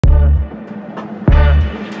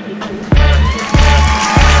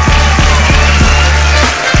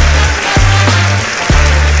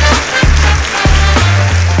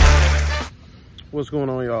What's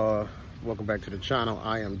going on, y'all? Welcome back to the channel.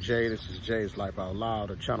 I am Jay. This is Jay's Life Out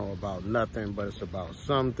Loud, a channel about nothing, but it's about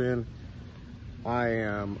something. I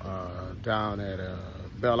am down at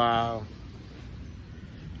Belle Isle.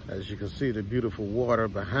 As you can see, the beautiful water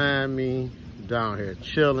behind me. Down here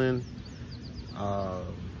chilling. So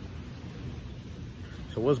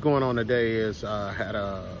what's going on today is I had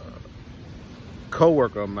a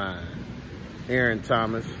co-worker of mine, Aaron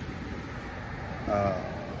Thomas.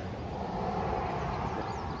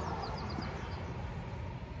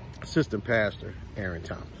 Assistant pastor Aaron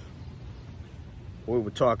Thomas. We were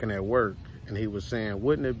talking at work and he was saying,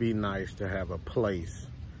 wouldn't it be nice to have a place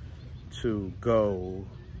to go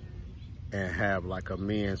and have like a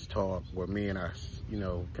men's talk where men are,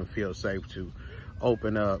 can feel safe to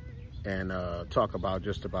open up and talk about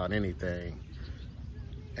just about anything.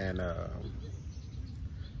 And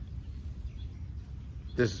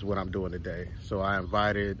this is what I'm doing today. So I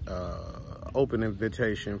invited open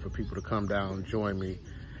invitation for people to come down, join me,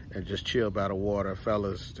 and just chill by the water,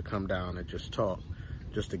 fellas to come down and just talk,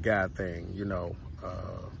 just a guy thing.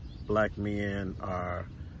 Black men are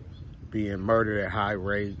being murdered at high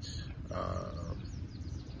rates,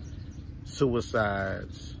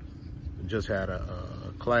 suicides. Just had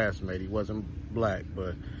a classmate, he wasn't black,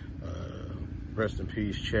 but rest in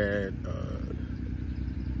peace, Chad.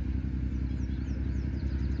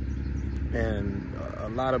 And a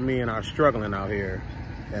lot of men are struggling out here,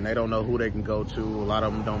 and they don't know who they can go to. A lot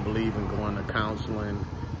of them don't believe in going to counseling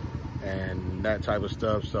and that type of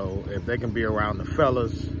stuff. So if they can be around the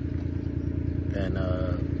fellas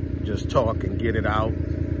and just talk and get it out,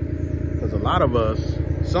 because a lot of us,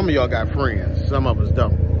 some of y'all got friends, some of us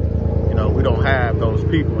don't. We don't have those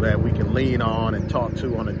people that we can lean on and talk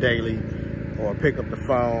to on a daily, or pick up the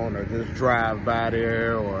phone, or just drive by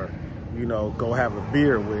there, or go have a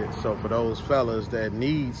beer with. So for those fellas that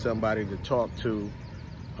need somebody to talk to,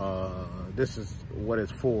 this is what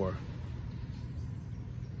it's for.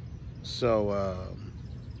 So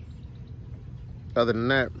other than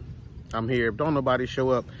that, I'm here. If don't nobody show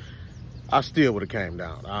up, I still would have came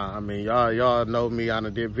down. I mean, y'all know me. I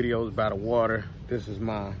done did videos by the water. This is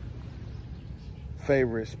my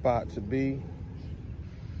favorite spot to be.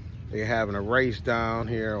 They're having a race down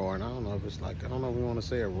here, or I don't know if it's like, I don't know if we want to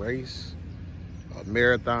say a race, a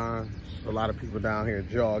marathon. A lot of people down here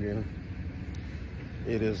jogging.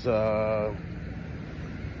 It is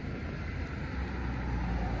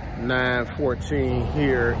 9:14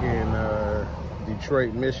 here in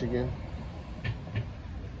Detroit, Michigan.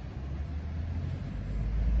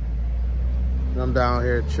 I'm down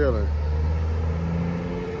here chilling.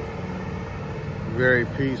 Very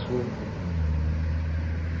peaceful.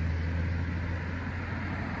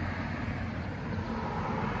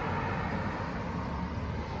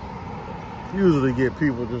 Usually get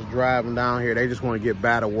people just driving down here. They just want to get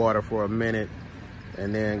by the water for a minute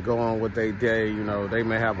and then go on with their day. They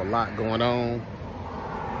may have a lot going on.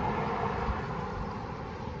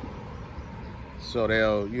 So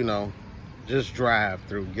they'll, just drive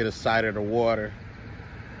through, get a sight of the water,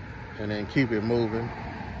 and then keep it moving.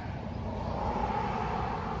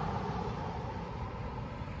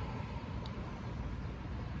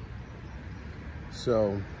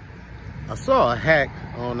 So I saw a hack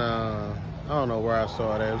on, I don't know where I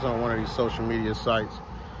saw it. It was on one of these social media sites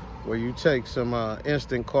where you take some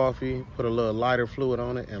instant coffee, put a little lighter fluid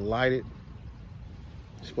on it, and light it.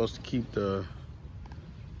 It's supposed to keep the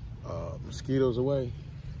mosquitoes away.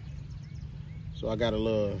 So I got a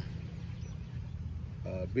little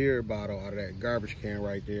beer bottle out of that garbage can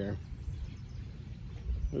right there.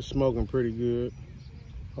 It's smoking pretty good.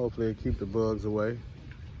 Hopefully it'll keep the bugs away.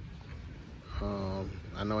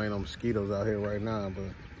 I know ain't no mosquitoes out here right now,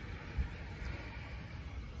 but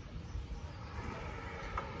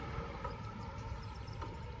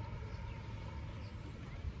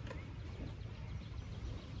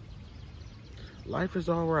life is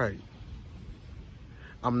all right.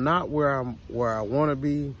 I'm not where I want to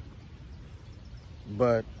be,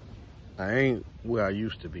 but I ain't where I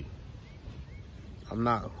used to be. I'm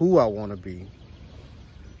not who I want to be,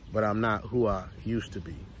 but I'm not who I used to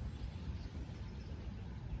be.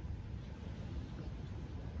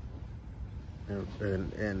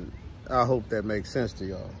 And I hope that makes sense to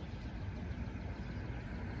y'all.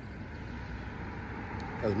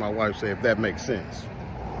 As my wife said, if that makes sense.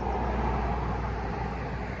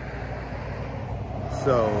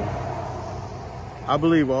 So I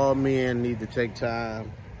believe all men need to take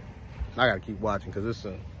time. I gotta keep watching because it's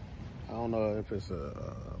I don't know if it's a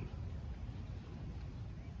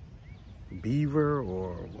beaver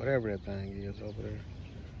or whatever that thing is over there.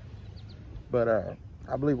 But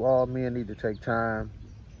I believe all men need to take time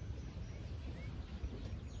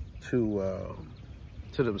to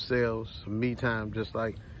themselves, some me time, just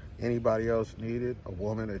like anybody else needed, a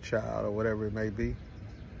woman, a child, or whatever it may be,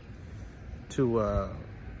 to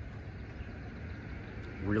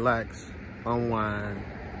relax, unwind,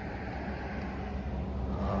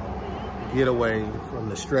 get away from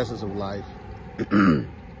the stresses of life,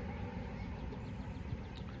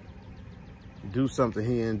 do something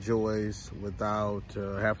he enjoys without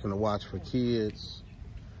having to watch for kids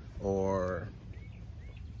or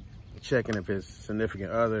checking if his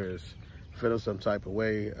significant other is feeling some type of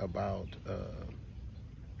way about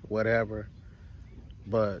whatever.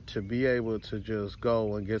 But to be able to just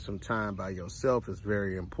go and get some time by yourself is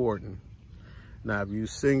very important. Now, if you're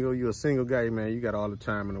a single guy, man, you got all the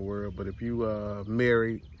time in the world. But if you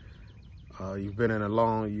married, you're in a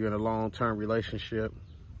long-term relationship,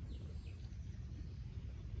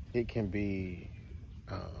 it can be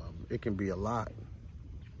a lot,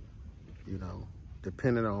 you know,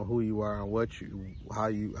 depending on who you are and how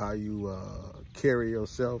you carry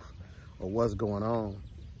yourself or what's going on.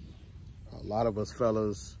 A lot of us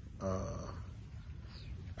fellas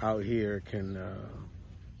out here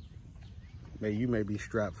you may be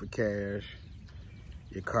strapped for cash,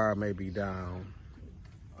 your car may be down,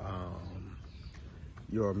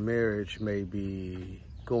 your marriage may be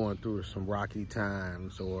going through some rocky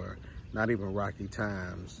times, or not even rocky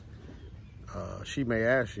times. She may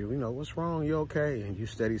ask you, what's wrong, you okay? And you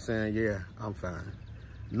steady saying, yeah, I'm fine.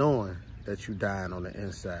 Knowing that you dying on the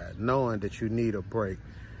inside, knowing that you need a break,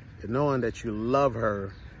 and knowing that you love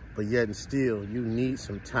her, but yet and still you need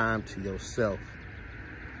some time to yourself.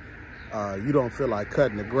 You don't feel like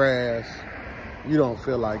cutting the grass. You don't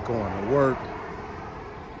feel like going to work.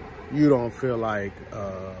 You don't feel like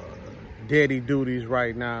daddy duties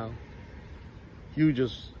right now. You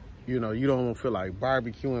just, you don't feel like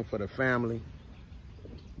barbecuing for the family.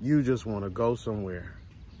 You just want to go somewhere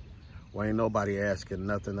where ain't nobody asking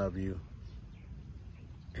nothing of you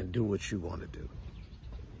and do what you want to do.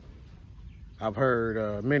 I've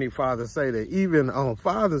heard many fathers say that even on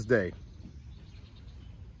Father's Day,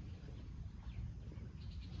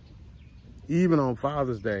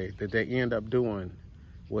 that they end up doing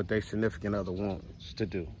what their significant other wants to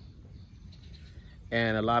do.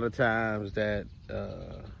 And a lot of times that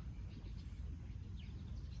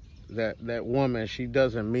woman, she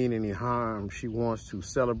doesn't mean any harm. She wants to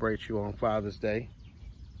celebrate you on Father's Day.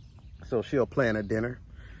 So she'll plan a dinner,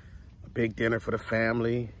 a big dinner for the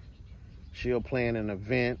family. She'll plan an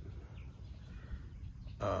event.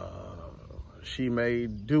 She may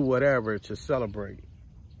do whatever to celebrate.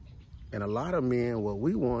 And a lot of men, what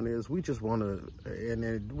we want is, we just want to,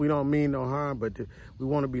 and we don't mean no harm, but we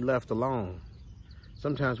want to be left alone.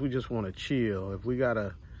 Sometimes we just want to chill. If we got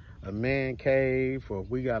a man cave, or if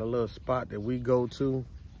we got a little spot that we go to,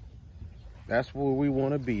 that's where we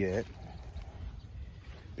want to be at.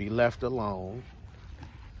 Be left alone.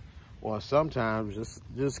 Or sometimes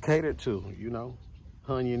just catered to,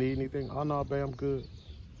 Hun, you need anything? Oh, no, babe, I'm good.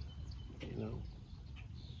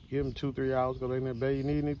 Give him 2-3 hours, go in there, babe, you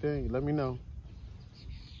need anything? Let me know.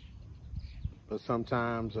 But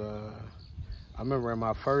sometimes, I remember in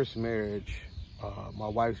my first marriage, my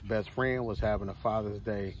wife's best friend was having a Father's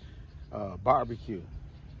Day barbecue.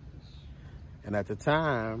 And at the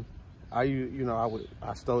time, I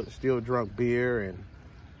still drunk beer, and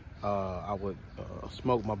I would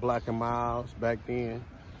smoke my Black and Milds back then.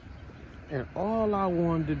 And all I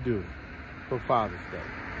wanted to do for Father's Day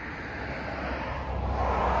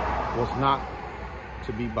was not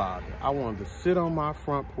to be bothered. I wanted to sit on my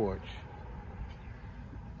front porch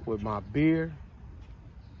with my beer,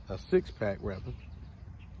 a 6-pack rather,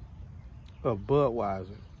 of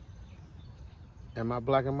Budweiser, and my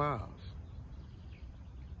Black and Milds,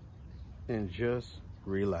 and just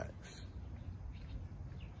relax.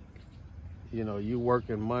 You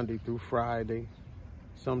working Monday through Friday,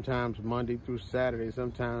 sometimes Monday through Saturday,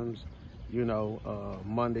 sometimes,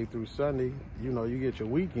 Monday through Sunday. You get your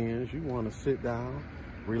weekends, you want to sit down,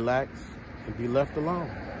 relax, and be left alone.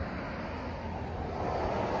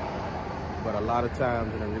 But a lot of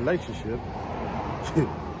times in a relationship,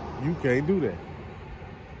 you can't do that.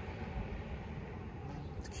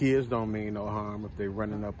 Kids don't mean no harm if they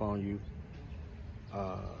running up on you.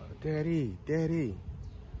 Daddy.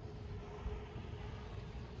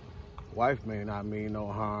 Wife may not mean no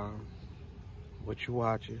harm. What you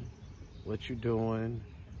watching? What you doing?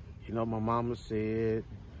 My mama said,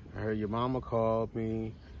 I heard your mama called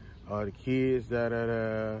me. The kids, that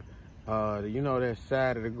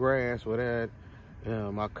side of the grass where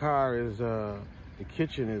that, my car is, the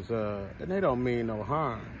kitchen is, and they don't mean no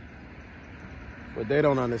harm. But they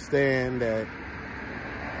don't understand that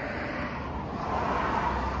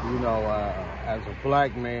you know, as a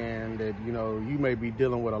black man, that, you know, you may be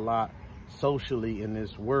dealing with a lot socially in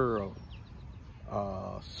this world.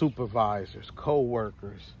 Supervisors,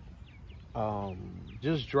 co-workers,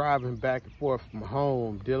 just driving back and forth from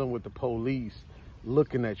home, dealing with the police,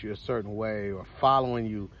 looking at you a certain way or following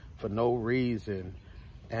you for no reason.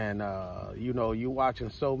 And, you know, you watching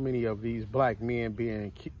so many of these black men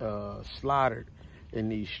being slaughtered in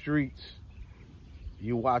these streets.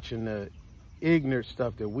 You watching the ignorant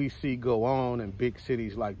stuff that we see go on in big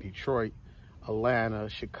cities like Detroit, Atlanta,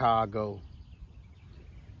 Chicago,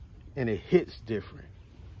 and it hits different.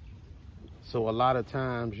 So a lot of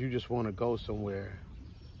times you just want to go somewhere.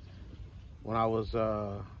 When I was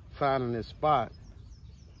finding this spot,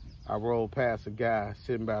 I rolled past a guy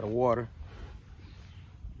sitting by the water.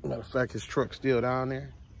 Matter of fact, his truck's still down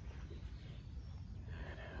there.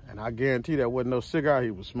 And I guarantee that wasn't no cigar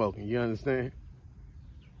he was smoking, you understand?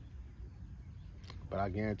 But I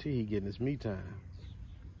guarantee he getting his me time.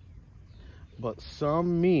 But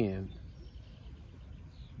some men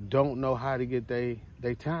don't know how to get their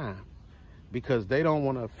time because they don't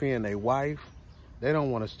want to offend their wife. They don't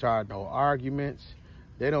want to start no arguments.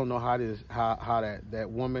 They don't know how that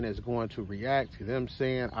woman is going to react to them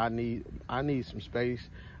saying, I need some space.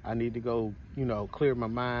 I need to go, you know, clear my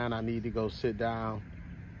mind. I need to go sit down.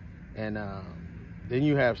 And then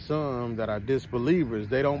you have some that are disbelievers.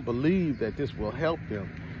 They don't believe that this will help them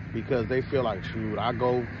because they feel like, shoot, I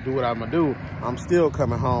go do what I'm gonna do, I'm still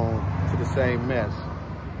coming home to the same mess.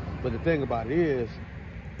 But the thing about it is,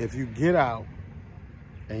 if you get out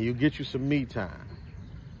and you get you some me time,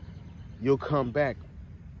 you'll come back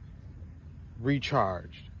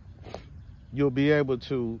recharged. You'll be able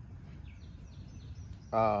to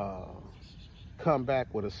come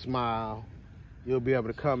back with a smile. You'll be able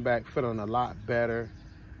to come back feeling a lot better.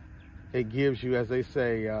 It gives you, as they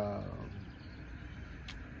say,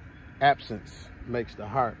 absence makes the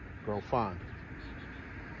heart grow fonder.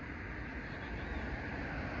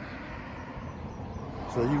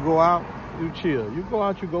 So you go out, you chill. You go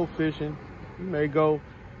out, you go fishing. You may go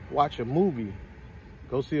watch a movie.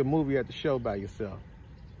 Go see a movie at the show by yourself.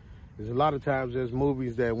 There's a lot of times there's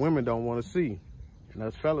movies that women don't want to see. And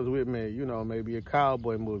us fellas with me, you know, maybe a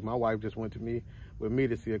cowboy movie. My wife just went with me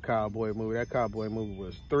to see a cowboy movie. That cowboy movie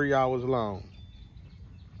was 3 hours long.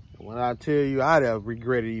 And when I tell you, I'd have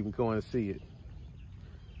regretted even going to see it.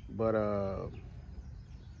 But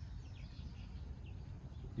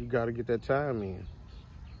you got to get that time in.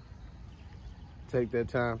 Take that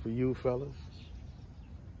time for you, fellas.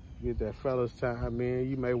 Get that fellas time in.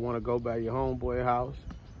 You may want to go by your homeboy house.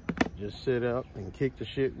 Just sit up and kick the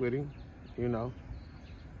shit with him, you know.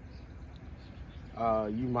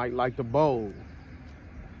 You might like to bowl.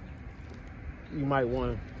 You might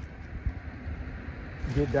want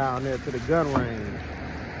to get down there to the gun range.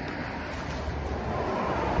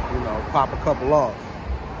 You know, pop a couple off.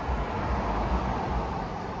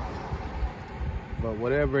 But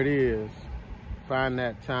whatever it is, find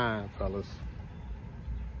that time, fellas,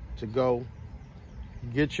 to go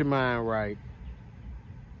get your mind right.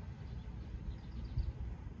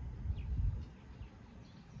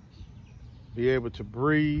 Be able to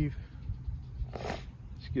breathe,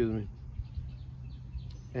 excuse me,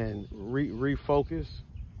 and refocus,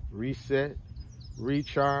 reset,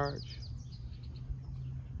 recharge.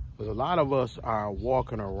 Because a lot of us are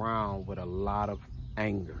walking around with a lot of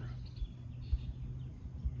anger.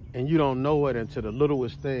 And you don't know it until the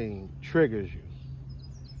littlest thing triggers you.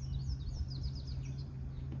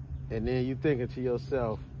 And then you're thinking to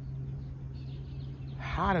yourself,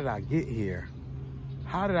 how did I get here?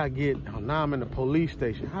 How did I get, now I'm in the police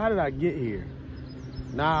station. How did I get here?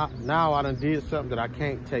 Now I done did something that I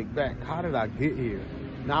can't take back. How did I get here?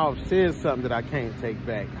 Now I've said something that I can't take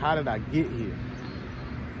back. How did I get here?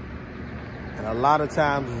 And a lot of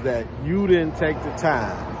times is that you didn't take the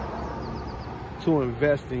time to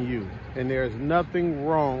invest in you. And there's nothing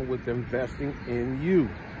wrong with investing in you.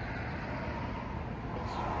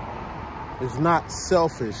 It's not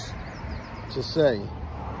selfish to say,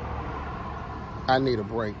 I need a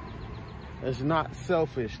break. It's not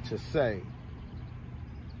selfish to say,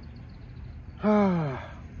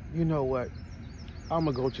 you know what? I'm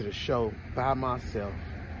gonna go to the show by myself.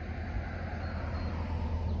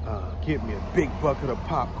 Get me a big bucket of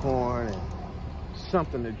popcorn and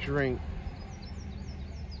something to drink.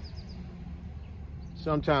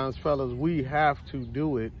 Sometimes, fellas, we have to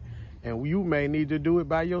do it, and you may need to do it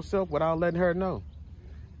by yourself without letting her know.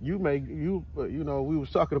 You know, we was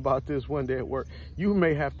talking about this one day at work. You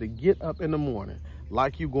may have to get up in the morning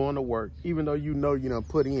like you going to work, even though you know you done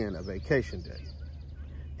put in a vacation day,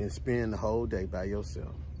 and spend the whole day by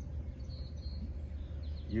yourself.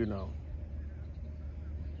 you know.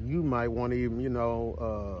 You might want to even, you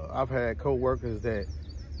know, I've had co-workers that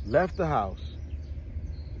left the house,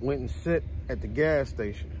 went and sit at the gas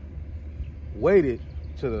station, waited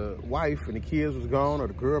till the wife and the kids was gone, or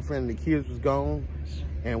the girlfriend and the kids was gone,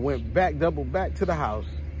 and went back, double back to the house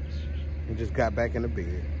and just got back in the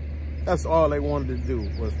bed. That's all they wanted to do,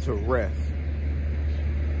 was to rest.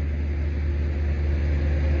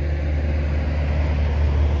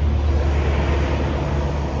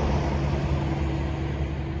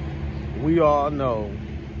 We all know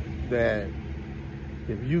that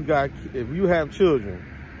if you have children,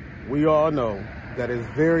 we all know that it's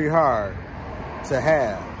very hard to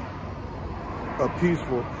have a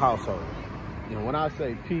peaceful household. And when I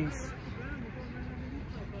say peace,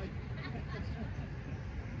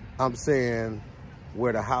 I'm saying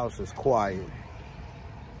where the house is quiet,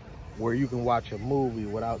 where you can watch a movie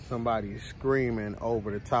without somebody screaming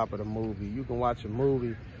over the top of the movie. You can watch a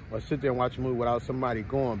movie or sit there and watch a movie without somebody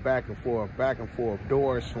going back and forth,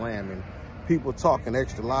 doors slamming, people talking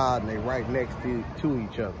extra loud, and they right next to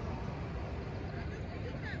each other.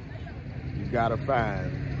 You gotta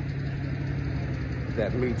find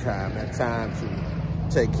that me time, that time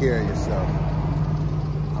to take care of yourself.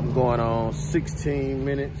 I'm going on 16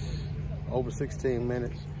 minutes, over 16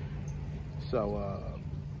 minutes. So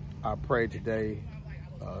I pray today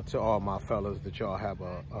to all my fellas that y'all have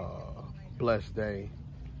a blessed day.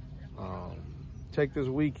 Take this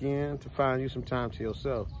weekend to find you some time to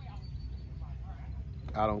yourself.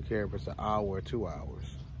 I don't care if it's an hour or 2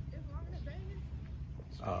 hours.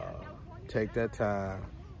 Take that time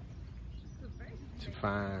to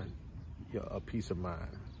find a peace of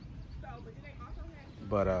mind.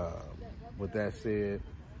 But with that said,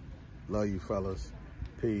 love you fellas.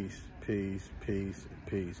 Peace, peace, peace,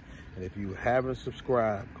 peace. And if you haven't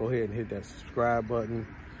subscribed, go ahead and hit that subscribe button.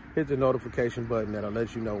 Hit the notification button that'll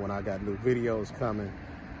let you know when I got new videos coming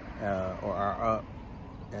or are up.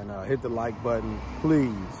 And hit the like button.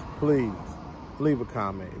 Please, please leave a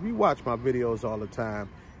comment. If you watch my videos all the time,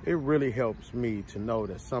 it really helps me to know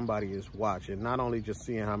that somebody is watching. Not only just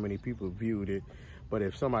seeing how many people viewed it, but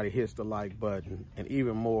if somebody hits the like button, and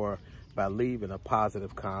even more by leaving a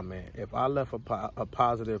positive comment. If I left a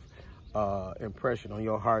positive impression on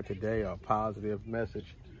your heart today, or a positive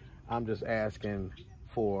message, I'm just asking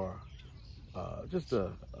for just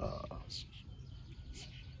a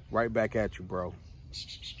right back at you, bro.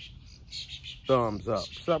 Thumbs up,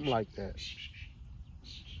 something like that.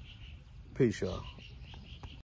 Peace, y'all.